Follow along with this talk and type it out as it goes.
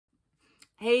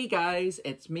Hey guys,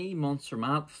 it's me, Monster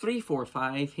Matt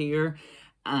 345 here,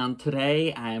 and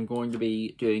today I am going to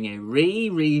be doing a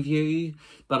review,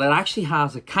 but it actually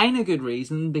has a kind of good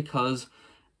reason because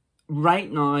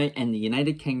right now in the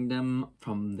United Kingdom,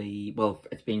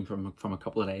 it's been from a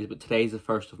couple of days, but today's the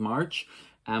 1st of March.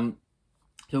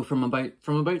 So from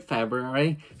about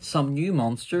February, some new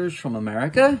monsters from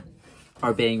America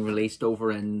are being released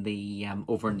over in the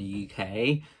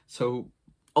UK. So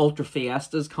Ultra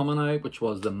Fiesta is coming out, which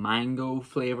was the mango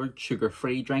flavoured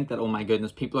sugar-free drink that, oh my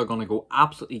goodness, people are going to go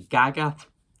absolutely gaga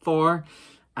for.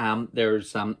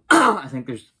 There's I think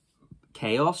there's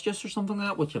Chaos just or something like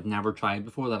that, which I've never tried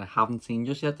before, that I haven't seen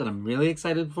just yet, that I'm really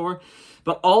excited for.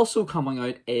 But also coming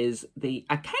out is I'm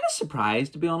kind of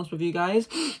surprised, to be honest with you guys,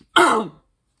 out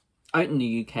in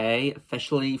the UK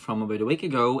officially from about a week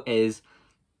ago, is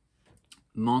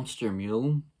Monster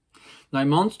Mule. Now,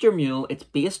 Monster Mule, it's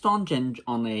based on an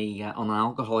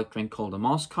alcoholic drink called a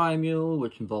Moscow Mule,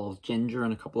 which involves ginger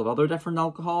and a couple of other different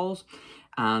alcohols.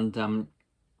 And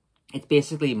it's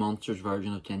basically Monster's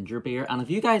version of ginger beer. And if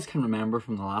you guys can remember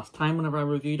from the last time whenever I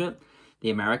reviewed it, the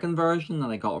American version that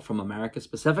I got from America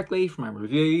specifically for my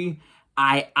review,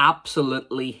 I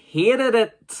absolutely hated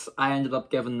it. I ended up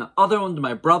giving the other one to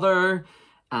my brother.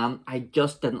 I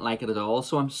just didn't like it at all.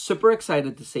 So I'm super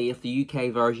excited to see if the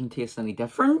UK version tastes any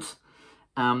different.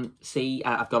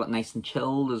 I've got it nice and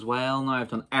chilled as well now. I've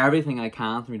done everything I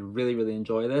can for me to really, really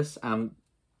enjoy this.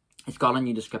 It's got a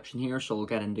new description here, so we'll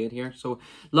get into it here. So,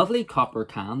 lovely copper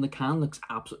can. The can looks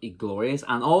absolutely glorious.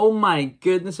 And oh my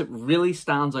goodness, it really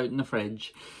stands out in the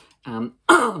fridge.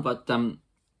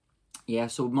 Yeah,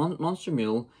 so Monster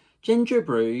Mule, ginger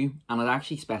brew, and it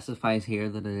actually specifies here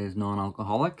that it is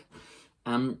non-alcoholic.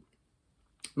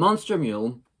 Monster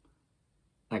Mule,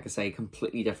 like I say,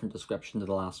 completely different description to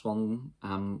the last one,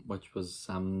 which was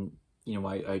out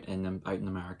in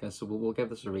America. So we'll give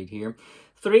this a read here.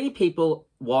 3 people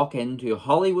walk into a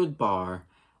Hollywood bar: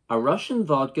 a Russian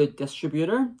vodka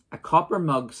distributor, a copper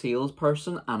mug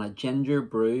salesperson, and a ginger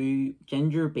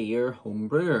beer home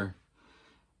brewer.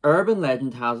 Urban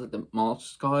legend has it that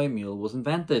Moscow Mule was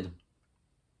invented.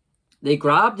 They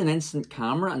grabbed an instant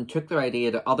camera and took their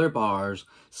idea to other bars,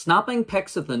 snapping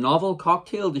pics of the novel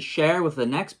cocktail to share with the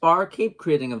next barkeep,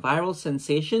 creating a viral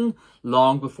sensation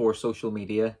long before social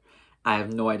media. I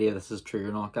have no idea if this is true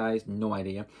or not, guys. No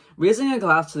idea. Raising a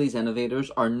glass to these innovators,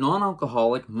 our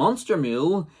non-alcoholic Monster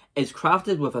Mule is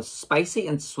crafted with a spicy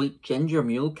and sweet ginger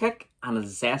mule kick and a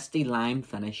zesty lime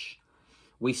finish.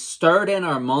 We stirred in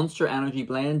our Monster Energy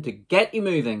blend to get you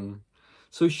moving.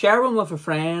 So share one with a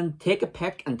friend, take a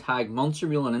pic, and tag Monster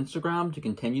Mule on Instagram to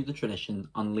continue the tradition.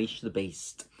 Unleash the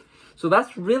beast. So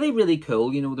that's really, really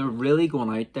cool. You know, they're really going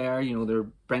out there. You know,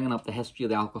 they're bringing up the history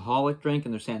of the alcoholic drink,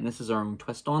 and they're saying this is our own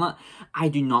twist on it. I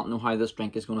do not know how this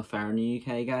drink is going to fare in the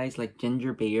UK, guys. Like,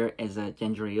 ginger beer is a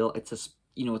ginger ale. It's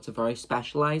a very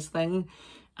specialised thing.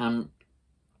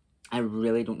 I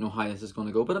really don't know how this is going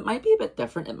to go, but it might be a bit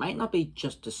different. It might not be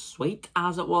just as sweet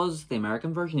as it was the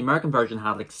American version. The American version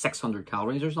had like 600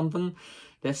 calories or something.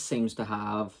 This seems to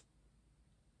have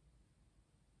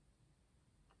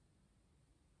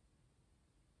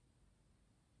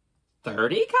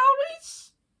 30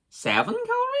 calories? 7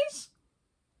 calories?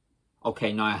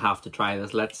 Okay, now I have to try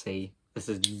this. Let's see. This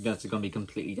is going to be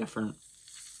completely different.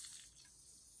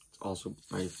 It's also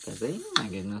very fizzy. My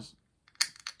goodness.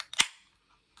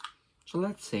 So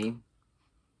let's see.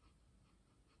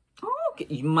 Oh,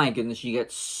 my goodness, you get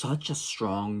such a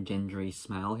strong gingery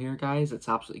smell here, guys. It's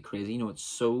absolutely crazy. You know, it's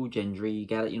so gingery. You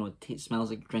get it. You know, it smells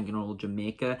like drinking old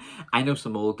Jamaica. I know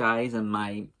some old guys in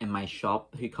my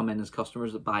shop who come in as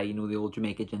customers that buy, you know, the old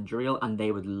Jamaica ginger ale, and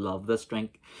they would love this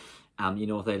drink. You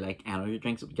know, if they like energy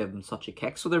drinks, it would give them such a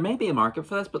kick. So there may be a market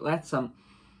for this, but let's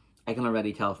I can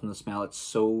already tell from the smell, it's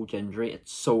so gingery,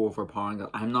 it's so overpowering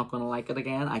that I'm not going to like it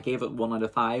again. I gave it 1 out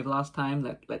of 5 last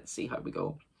time. Let's see how we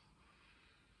go.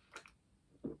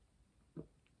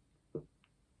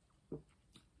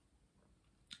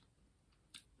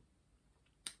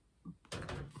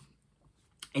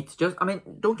 It's just, I mean,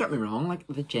 don't get me wrong, like,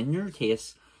 the ginger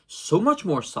tastes so much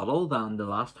more subtle than the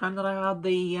last time that I had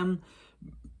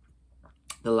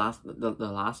the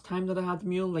last time that I had the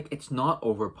mule. Like, it's not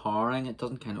overpowering, it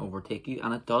doesn't kind of overtake you,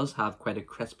 and it does have quite a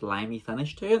crisp limey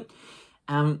finish to it.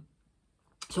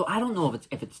 So I don't know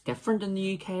if it's different in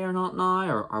the UK or not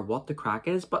now, or what the crack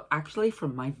is, but actually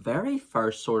from my very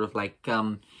first sort of like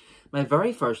my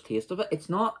very first taste of it, it's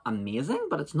not amazing,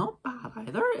 but it's not bad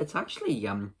either. It's actually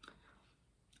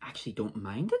actually don't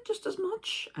mind it just as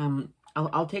much.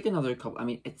 I'll take another couple. I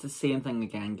mean, it's the same thing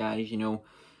again, guys, you know.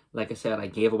 Like I said, I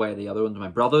gave away the other one to my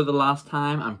brother the last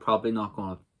time. I'm probably not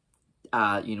going to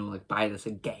you know, like buy this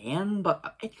again,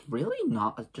 but it's really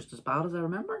not just as bad as I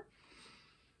remember.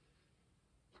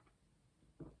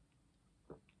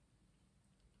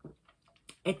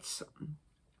 It's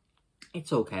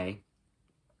okay.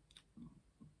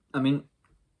 I mean,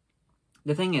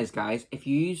 the thing is, guys, if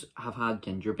you have had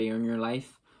ginger beer in your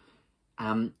life,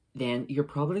 then you're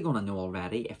probably going to know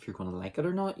already if you're going to like it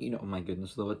or not. You know, oh my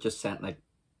goodness, though, it just sent like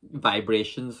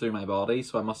vibrations through my body,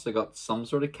 so I must have got some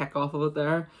sort of kick off of it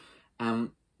there.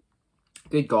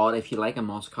 Good God, if you like a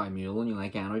Moscow Mule and you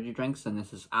like energy drinks, then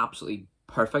this is absolutely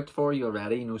perfect for you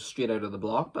already, you know, straight out of the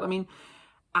block. But I mean,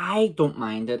 I don't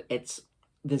mind it. It's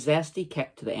the zesty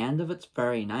kick to the end of it's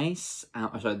very nice.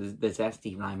 Sorry, the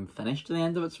zesty lime finish to the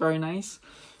end of it's very nice.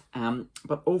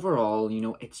 But overall, you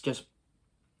know, it's just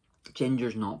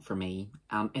ginger's not for me.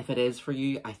 If it is for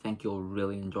you, I think you'll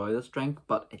really enjoy this drink.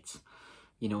 But it's,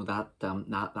 you know,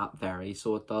 that varies,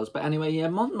 so it does. But anyway, yeah,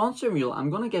 Monster Mule, I'm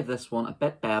gonna give this one a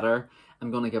bit better. I'm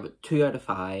going to give it 2 out of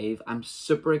 5. I'm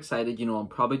super excited. You know, I'll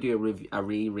probably do a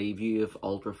re-review of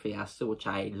Ultra Fiesta, which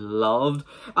I loved.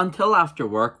 Until after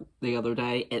work the other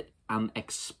day, it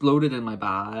exploded in my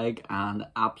bag and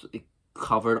absolutely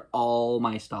covered all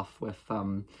my stuff with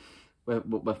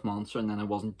Monster, and then I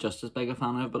wasn't just as big a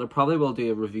fan of it. But I probably will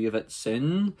do a review of it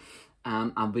soon.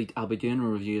 I'll be doing a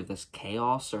review of this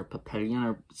Chaos or Papillion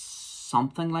or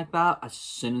something like that as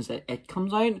soon as it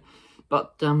comes out.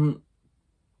 But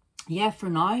yeah, for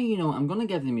now, you know, I'm going to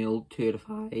give the Mule 2 out of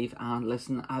 5. And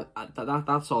listen,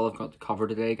 that's all I've got to cover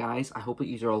today, guys. I hope that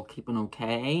you are all keeping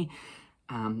okay.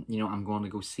 You know, I'm going to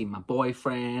go see my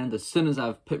boyfriend as soon as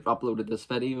I've uploaded this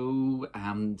video.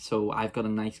 So I've got a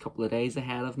nice couple of days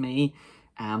ahead of me.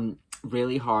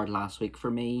 Really hard last week for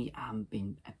me.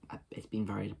 It's been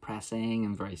very depressing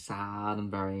and very sad and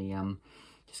very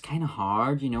just kind of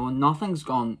hard, you know. And nothing's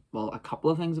gone, well, a couple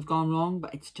of things have gone wrong,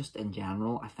 but it's just in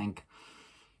general, I think,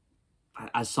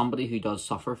 as somebody who does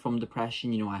suffer from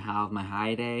depression, you know, I have my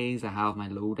high days, I have my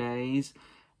low days.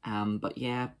 But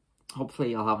yeah,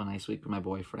 hopefully I'll have a nice week with my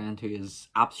boyfriend, who is,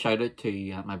 shout out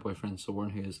to my boyfriend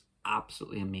Soren, who is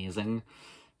absolutely amazing.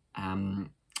 I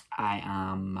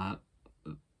am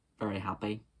very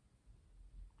happy.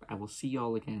 I will see you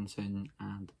all again soon,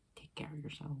 and take care of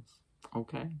yourselves.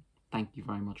 Okay? Thank you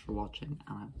very much for watching,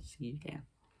 and I will see you again.